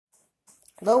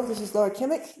Hello, this is Laura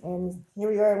Kimmick, and here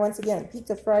we are once again,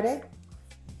 Pizza Friday.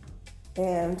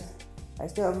 And I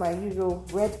still have my usual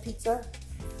red pizza,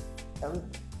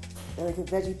 like a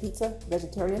veggie pizza,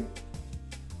 vegetarian.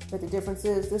 But the difference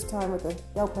is, this time with the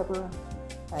bell pepper,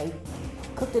 I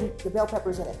cooked the bell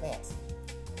peppers in advance.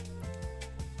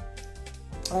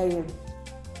 I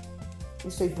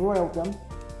usually broiled them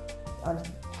on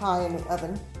high in the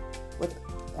oven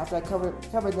after I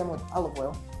covered them with olive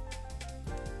oil,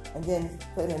 and then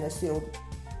put them in a sealed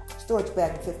storage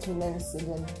bag for 15 minutes, and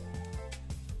then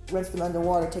rinse them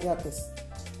underwater, take out this,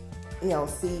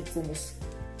 seeds and just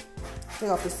take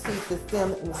off the seeds, the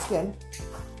stem, and the skin,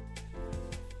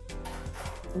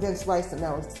 and then slice them.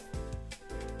 That was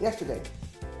yesterday.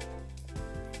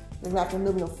 Then wrapped in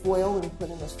aluminum foil and put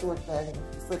in a storage bag and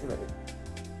refrigerated.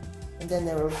 And then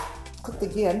they were cooked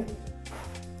again,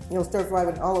 stir fry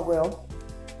with olive oil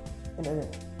in an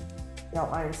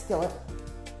iron skillet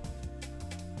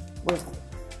with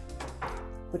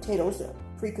potatoes,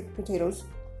 pre-cooked potatoes,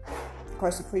 of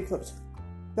course the pre-cooked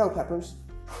bell peppers,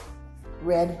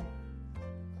 red,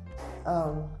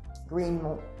 green,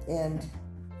 and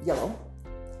yellow.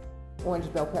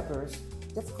 Orange bell peppers,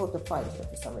 difficult to find here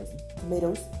for some reason.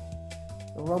 Tomatoes,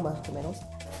 aroma tomatoes.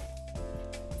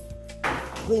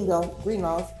 Green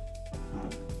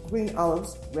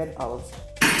olives, red olives,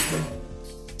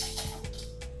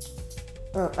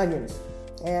 onions,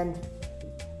 and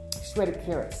shredded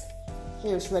carrots.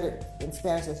 Here shredded in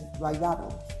Spanish as rallado.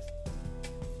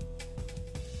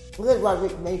 Made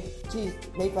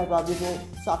by Rodrigo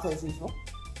Sacca as usual.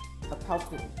 A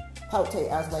paute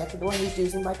as my afternoon. He's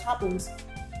using my toppings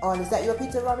on. Is that your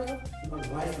pizza, Rodrigo?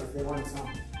 They want some.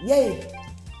 Yay!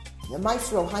 The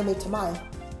maestro Jaime Tamay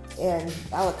and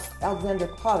Alexander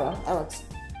Parra, Alex,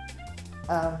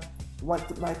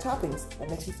 want my toppings. That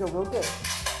makes you feel real good.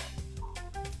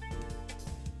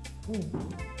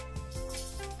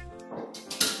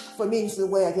 For me, it's the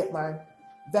way I get my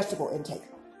vegetable intake.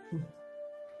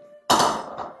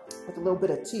 With a little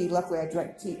bit of tea. Luckily, I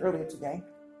drank tea earlier today.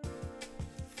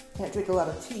 Can't drink a lot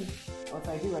of tea, or if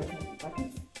I do, I can't eat my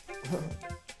pizza.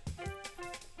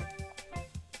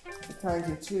 Sometimes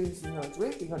you choose,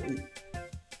 drink, you're going to eat.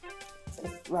 So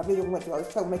if Rodrigo went to always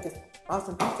tell me, make an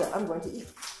awesome pizza, I'm going to eat.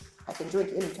 I can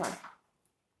drink anytime.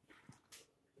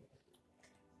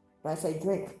 But I say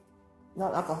drink,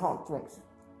 not alcoholic drinks.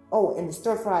 Oh, and the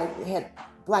stir fry, it had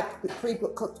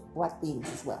pre-cooked black beans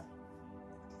as well.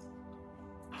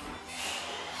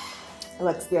 I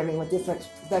like experimenting with different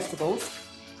vegetables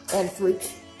and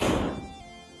fruits.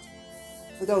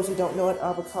 For those who don't know it,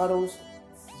 avocados,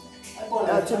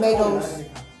 tomatoes,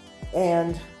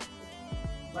 and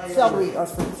celery are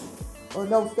fruits. Or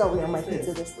no celery on my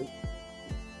pizza this week.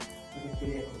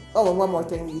 Oh, and one more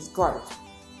thing, we use garlic.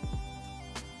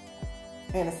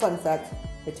 And a fun fact,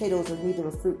 potatoes are neither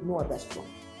a fruit nor a vegetable.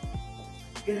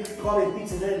 You can call me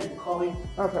pizza then, you can call me.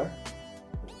 Okay.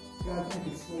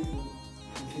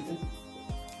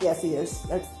 Yes, he is.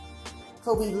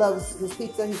 Kobe loves his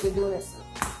pizza. He's been doing this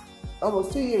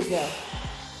almost 2 years now.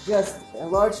 Just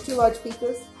two large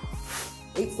pizzas,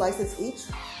 8 slices each,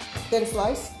 thin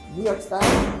slice, New York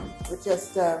style, with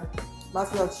just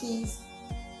mozzarella cheese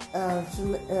and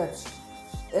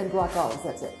black olives.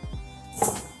 That's it.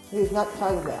 He's not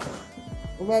tired of that.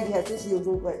 And Randy has his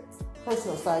usual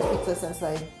personal size pizza since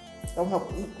I don't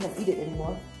help him eat it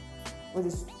anymore.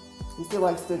 He still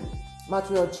likes the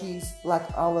mozzarella cheese, black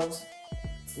olives,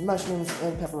 mushrooms,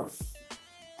 and pepperoni.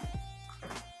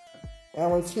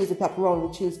 And when we choose the pepperoni,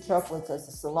 we choose carefully because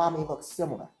the salami looks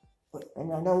similar.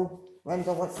 And I know Randy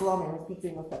don't want salami on his pizza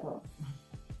with pepperoni.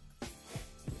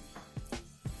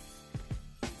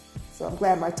 So I'm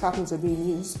glad my toppings are being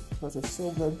used because they're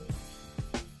so good.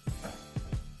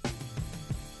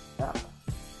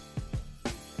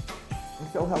 I'm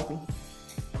so healthy.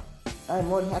 I'm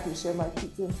more than happy to share my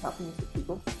pizza and toppings with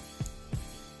people.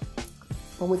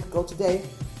 1 week ago today,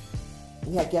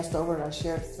 we had guests over and I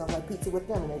shared some of my pizza with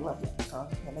them and they loved it. So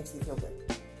that makes me feel good.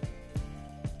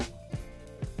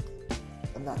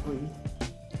 I'm not greedy.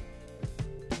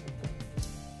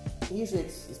 Usually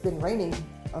it's been raining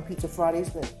on Pizza Fridays,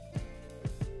 but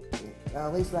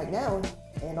at least right now,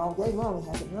 and all day long it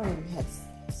hasn't rained. We had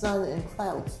sun and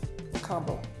clouds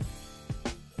combo.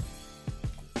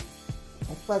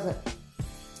 A pleasant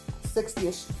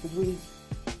 60-ish degrees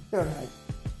Fahrenheit.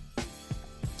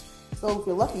 So if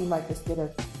you're lucky, you might just get a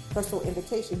personal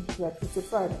invitation to our Pizza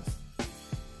Fridays.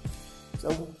 So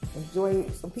enjoy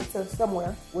some pizza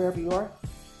somewhere, wherever you are.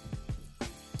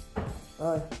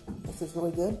 This is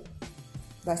really good.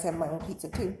 Nice having my own pizza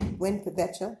too. Buen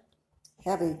provecho.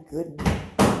 Have a good night.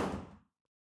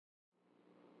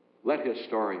 let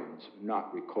historians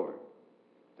not record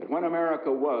that when America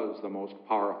was the most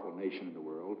powerful nation in the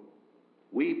world,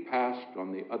 we passed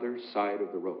on the other side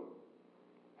of the road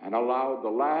and allowed the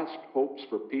last hopes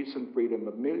for peace and freedom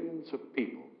of millions of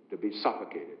people to be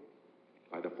suffocated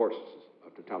by the forces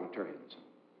of totalitarianism.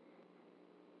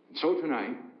 And so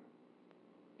tonight,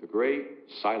 the great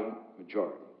silent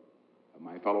majority of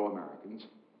my fellow Americans,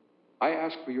 I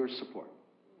ask for your support.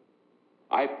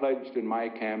 I pledged in my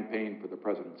campaign for the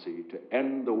presidency to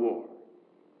end the war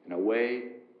in a way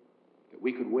that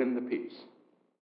we could win the peace.